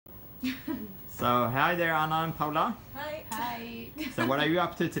So, hi there, Anna and Paula. Hi. Hi. So, what are you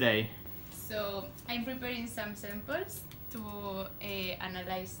up to today? So I'm preparing some samples to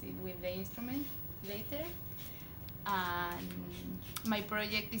analyze it with the instrument later. And my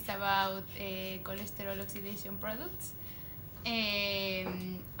project is about cholesterol oxidation products.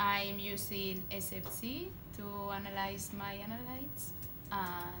 I'm using SFC to analyze my analytes,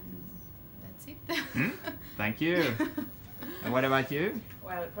 and that's it. Thank you. And what about you?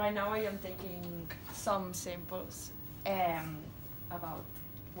 Well, right now I am taking some samples about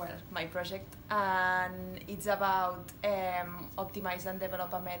my project, and it's about optimize and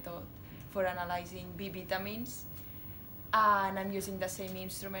develop a method for analyzing B vitamins, and I'm using the same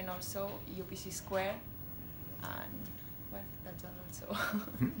instrument also, UPC square, and well, that's all also.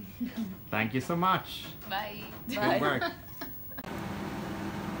 Thank you so much. Bye. Bye. Good work.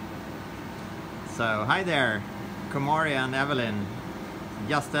 So, hi there, Kumari and Evelyn.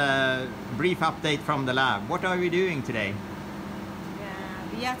 Just a brief update from the lab. What are we doing today?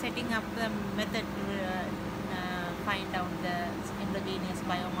 We are setting up the method to find out the endogenous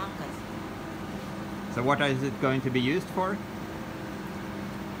biomarkers. So, what is it going to be used for?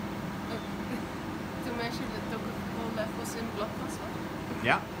 To measure the total levels in blood plasma.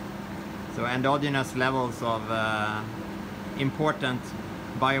 Yeah. So, endogenous levels of important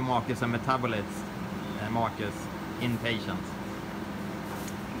biomarkers and metabolites markers in patients.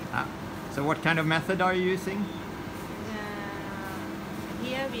 So, what kind of method are you using?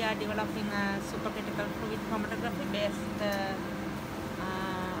 Here we are developing a supercritical fluid chromatography based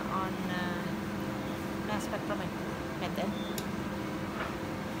on mass spectrometry method.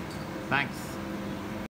 Thanks.